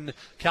been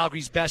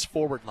Calgary's best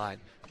forward line.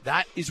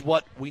 That is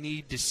what we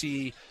need to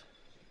see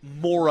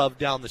more of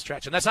down the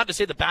stretch. And that's not to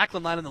say the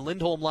Backlund line and the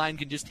Lindholm line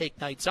can just take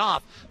nights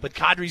off, but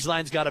Kadri's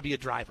line's got to be a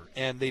driver,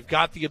 and they've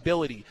got the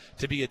ability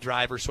to be a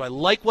driver. So I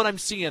like what I'm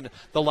seeing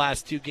the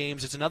last 2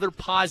 games. It's another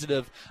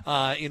positive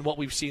in what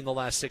we've seen the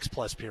last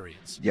 6+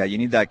 periods. Yeah, you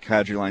need that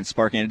Kadri line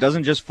sparking. And it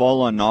doesn't just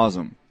fall on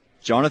Nazem.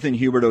 Jonathan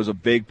Huberdeau is a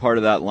big part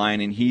of that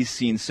line, and he's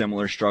seen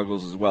similar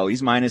struggles as well.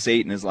 He's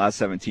 -8 in his last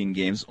 17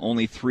 games,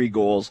 only 3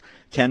 goals,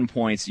 10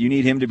 points. You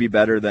need him to be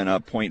better than a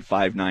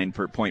 .59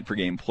 per point per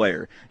game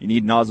player. You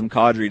need Nazem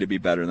Kadri to be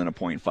better than a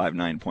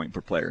 .59 point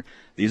per player.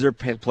 These are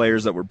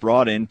players that were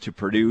brought in to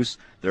produce.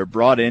 They're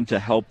brought in to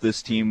help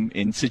this team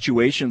in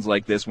situations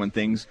like this when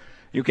things,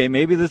 okay,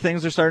 maybe the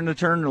things are starting to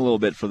turn a little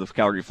bit for the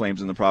Calgary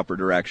Flames in the proper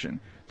direction.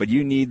 But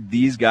you need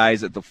these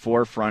guys at the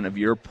forefront of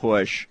your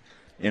push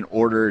in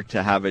order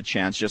to have a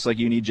chance, just like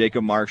you need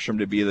Jacob Markstrom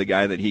to be the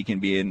guy that he can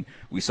be. And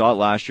we saw it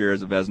last year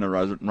as a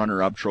Vezina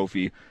runner-up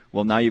trophy.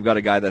 Well, now you've got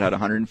a guy that had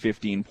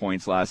 115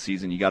 points last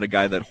season. You got a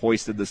guy that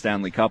hoisted the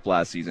Stanley Cup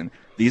last season.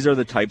 These are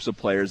the types of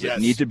players that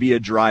need to be a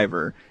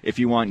driver if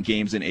you want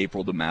games in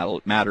April to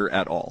matter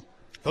at all.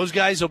 Those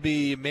guys will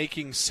be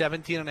making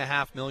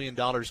 $17.5 million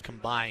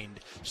combined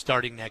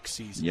starting next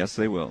season. Yes,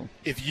 they will.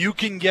 If you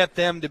can get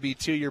them to be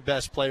 2 of your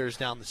best players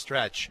down the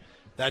stretch,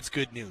 that's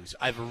good news.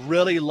 I've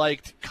really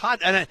liked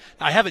and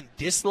I haven't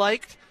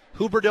disliked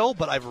Huberdeau,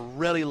 but I've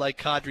really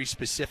liked Kadri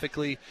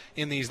specifically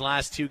in these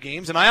last 2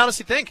 games. And I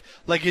honestly think,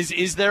 like,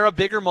 is there a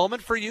bigger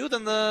moment for you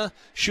than the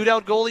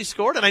shootout goal he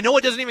scored? And I know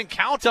it doesn't even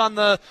count on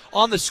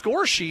the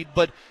score sheet,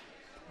 but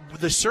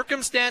the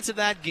circumstance of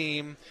that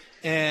game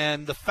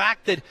and the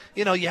fact that,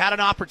 you had an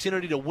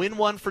opportunity to win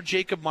one for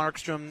Jacob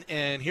Markstrom,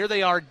 and here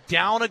they are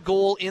down a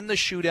goal in the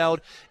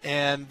shootout,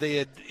 and they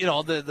had,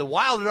 the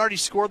Wild had already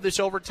scored this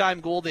overtime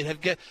goal. They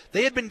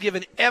had been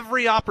given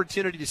every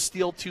opportunity to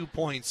steal 2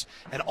 points,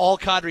 and all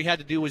Kadri had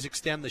to do was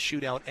extend the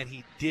shootout, and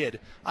he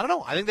did. I don't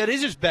know. I think that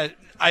is his best.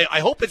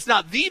 I hope it's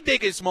not the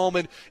biggest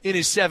moment in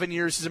his 7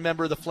 years as a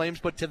member of the Flames,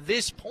 but to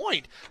this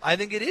point, I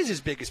think it is his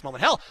biggest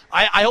moment. Hell,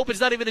 I hope it's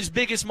not even his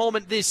biggest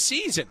moment this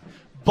season,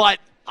 but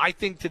I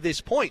think to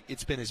this point,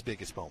 it's been his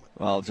biggest moment.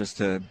 Well, just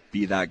to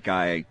be that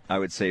guy, I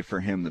would say for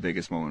him the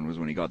biggest moment was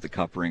when he got the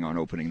cup ring on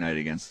opening night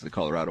against the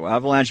Colorado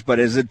Avalanche. But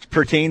as it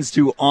pertains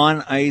to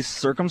on-ice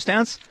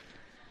circumstance,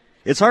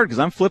 it's hard because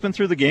I'm flipping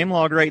through the game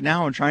log right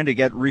now and trying to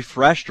get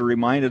refreshed or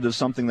reminded of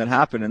something that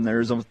happened. And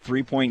there's a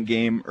 3-point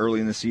game early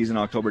in the season,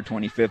 October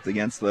 25th,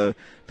 against the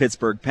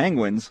Pittsburgh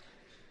Penguins.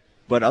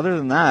 But other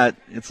than that,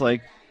 it's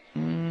like,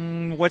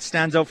 what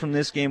stands out from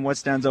this game? What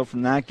stands out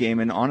from that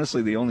game? And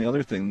honestly, the only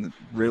other thing that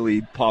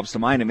really pops to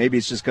mind, and maybe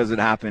it's just because it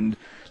happened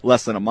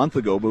less than a month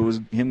ago, but it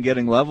was him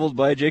getting leveled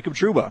by Jacob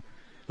Trouba.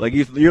 Like,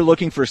 if you're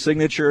looking for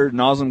signature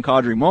Nazem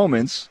Kadri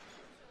moments,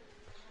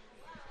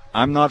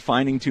 I'm not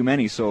finding too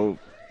many. So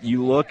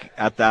you look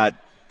at that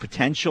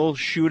potential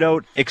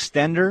shootout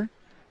extender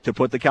to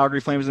put the Calgary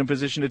Flames in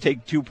position to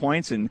take 2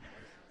 points, and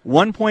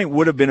 1 point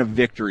would have been a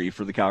victory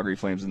for the Calgary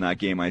Flames in that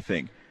game, I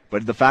think.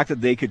 But the fact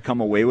that they could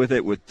come away with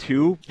it with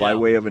 2 by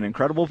way of an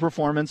incredible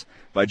performance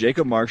by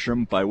Jacob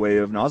Markstrom, by way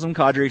of Nazem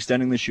Kadri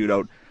extending the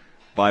shootout,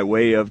 by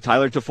way of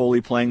Tyler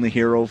Toffoli playing the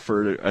hero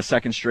for a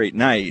second straight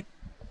night.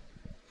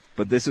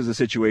 But this is a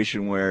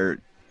situation where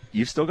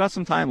you've still got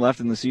some time left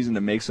in the season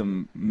to make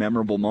some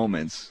memorable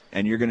moments,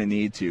 and you're going to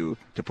need to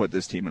put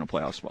this team in a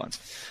playoff spot.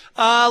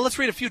 Let's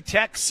read a few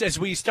texts as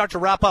we start to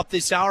wrap up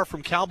this hour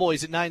from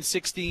Cowboys at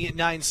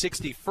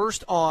 960.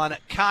 First on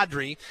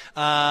Kadri.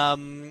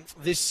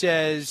 This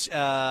says,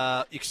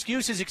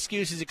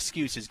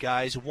 excuses,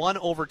 guys. 1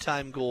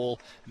 overtime goal,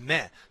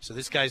 meh. So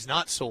this guy's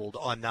not sold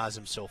on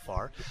Nazem so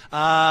far.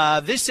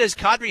 This says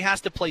Kadri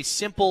has to play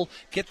simple,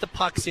 get the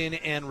pucks in,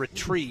 and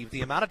retrieve.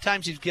 The amount of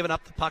times he's given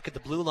up the puck at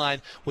the blue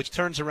line, which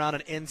turns around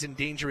and ends in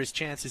dangerous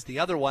chances the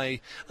other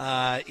way,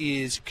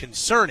 is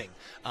concerning.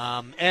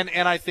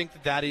 And I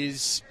think that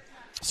is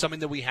something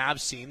that we have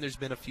seen. There's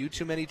been a few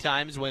too many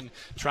times when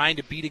trying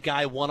to beat a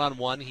guy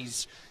one-on-one,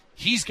 he's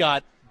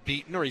got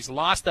beaten or he's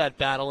lost that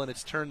battle and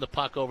it's turned the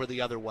puck over the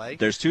other way.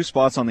 There's 2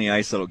 spots on the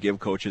ice that'll give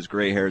coaches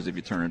gray hairs if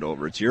you turn it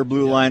over. It's your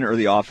blue line or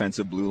the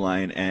offensive blue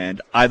line,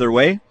 and either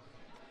way,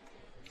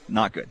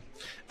 not good.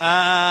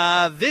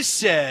 This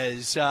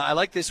says, I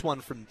like this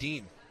one from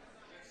Dean.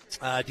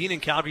 Dean in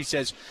Calgary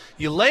says,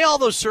 you lay all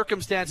those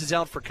circumstances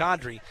out for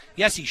Kadri.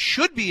 Yes, he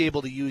should be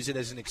able to use it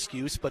as an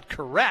excuse, but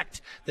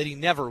correct that he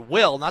never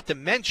will. Not to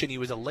mention he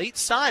was a late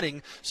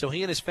signing, so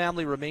he and his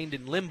family remained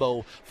in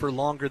limbo for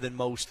longer than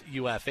most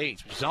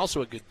UFAs, which is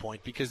also a good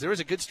point because there was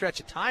a good stretch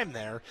of time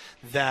there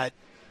that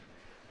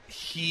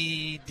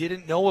he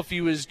didn't know if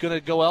he was going to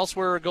go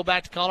elsewhere or go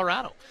back to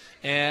Colorado.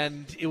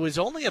 And it was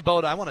only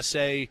about, I want to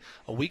say,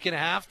 a week and a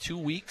half, 2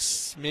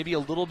 weeks, maybe a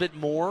little bit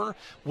more,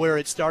 where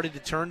it started to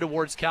turn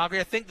towards Calgary.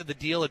 I think that the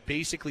deal had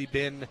basically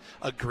been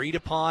agreed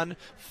upon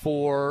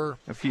for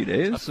a few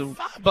days,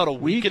 about a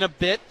week and a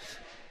bit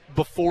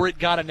before it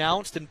got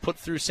announced and put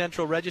through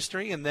Central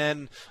Registry, and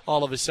then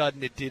all of a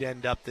sudden it did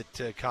end up that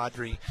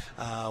Kadri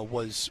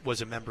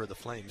was a member of the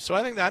Flames. So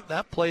I think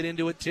that played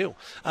into it too.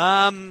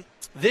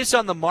 This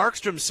on the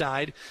Markstrom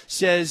side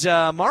says,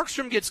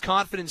 Markstrom gets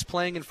confidence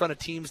playing in front of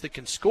teams that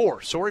can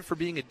score. Sorry for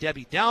being a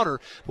Debbie Downer,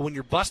 but when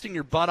you're busting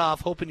your butt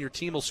off hoping your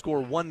team will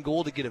score 1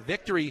 goal to get a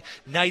victory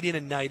night in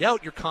and night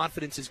out, your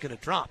confidence is going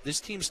to drop. This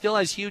team still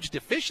has huge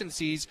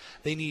deficiencies.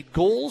 They need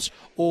goals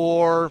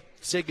or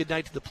say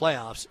goodnight to the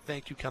playoffs.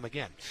 Thank you, come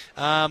again.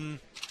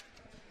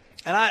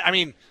 And I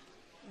mean,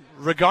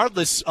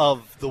 regardless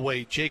of the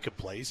way Jacob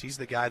plays, he's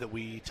the guy that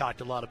we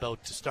talked a lot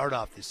about to start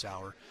off this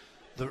hour.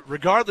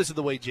 Regardless of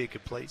the way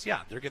Jacob plays,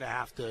 yeah, they're going to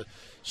have to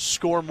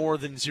score more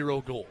than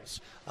 0 goals,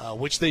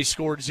 which they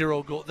scored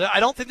 0 goals. I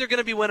don't think they're going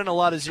to be winning a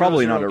lot of 0-0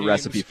 Probably not a games.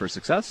 recipe for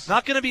success.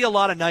 Not going to be a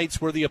lot of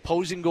nights where the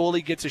opposing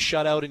goalie gets a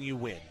shutout and you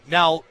win.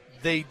 Now,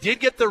 they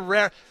did get the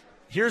rare.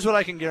 Here's what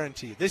I can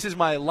guarantee. This is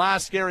my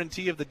last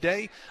guarantee of the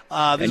day.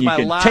 And you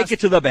can take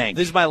it to the bank.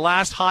 This is my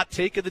last hot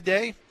take of the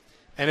day.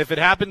 And if it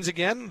happens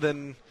again,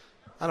 then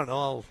I don't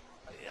know.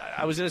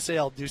 I was going to say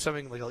I'll do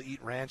something like I'll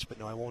eat ranch, but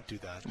no, I won't do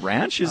that.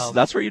 Ranch?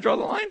 That's where you draw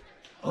the line?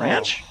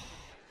 Ranch?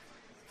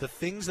 The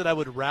things that I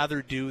would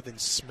rather do than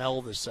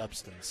smell the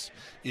substance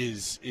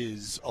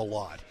is a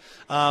lot.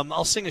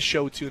 I'll sing a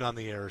show tune on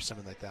the air or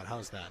something like that.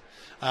 How's that?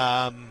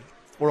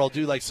 Or I'll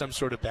do like some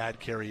sort of bad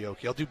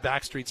karaoke. I'll do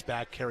Backstreet's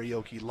Back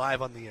karaoke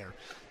live on the air.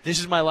 This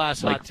is my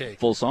last hot take.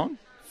 Full song?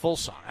 Full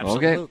song,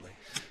 absolutely.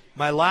 Okay.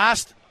 My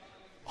last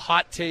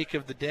hot take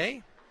of the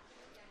day.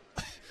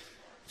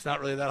 It's not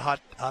really that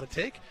hot a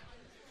take.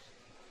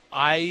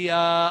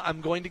 I'm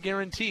going to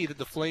guarantee that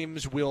the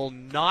Flames will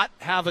not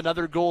have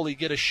another goalie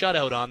get a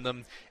shutout on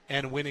them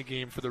and win a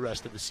game for the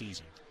rest of the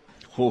season.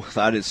 Oh,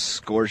 that is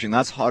scorching.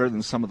 That's hotter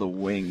than some of the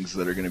wings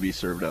that are going to be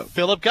served up.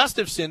 Philip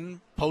Gustafsson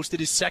posted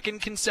his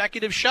second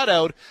consecutive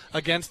shutout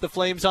against the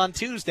Flames on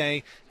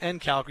Tuesday, and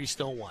Calgary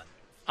still won.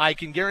 I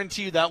can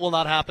guarantee you that will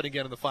not happen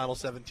again in the final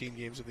 17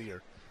 games of the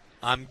year.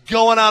 I'm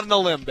going out on a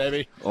limb,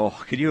 baby. Oh,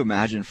 could you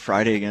imagine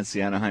Friday against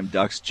the Anaheim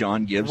Ducks,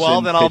 John Gibson?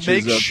 Well, then I'll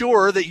make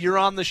sure that you're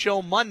on the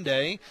show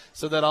Monday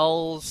so that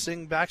I'll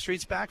sing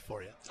Backstreet's Back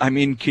for you. I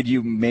mean, could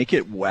you make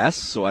it Wes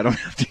so I don't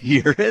have to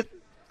hear it?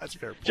 That's a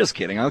fair point. Just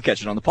kidding. I'll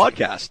catch it on the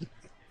podcast.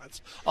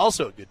 That's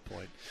also a good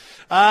point.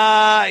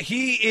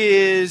 He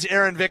is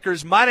Aaron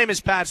Vickers. My name is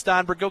Pat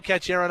Steinberg. Go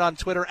catch Aaron on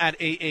Twitter at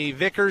AA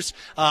Vickers.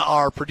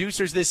 Our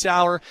producers this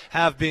hour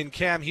have been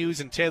Cam Hughes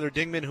and Taylor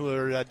Dingman, who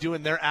are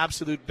doing their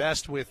absolute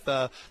best with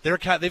they've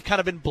kind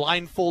of been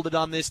blindfolded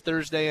on this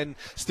Thursday and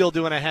still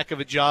doing a heck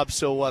of a job.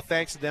 So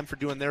thanks to them for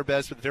doing their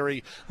best with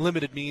very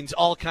limited means.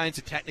 All kinds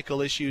of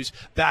technical issues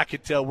back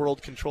at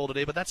World Control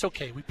today, but that's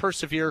okay. We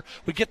persevere.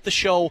 We get the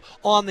show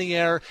on the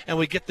air, and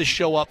we get the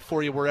show up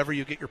for you wherever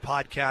you get your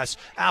podcasts.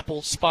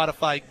 Apple,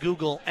 Spotify,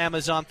 Google,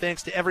 Amazon.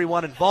 Thanks to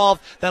everyone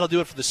involved. That'll do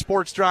it for the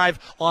Sports Drive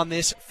on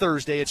this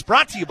Thursday. It's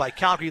brought to you by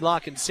Calgary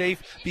Lock and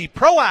Safe. Be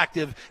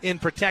proactive in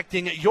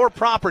protecting your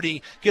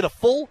property. Get a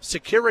full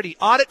security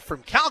audit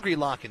from Calgary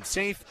Lock and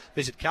Safe.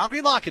 Visit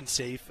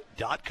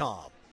CalgaryLockandSafe.com.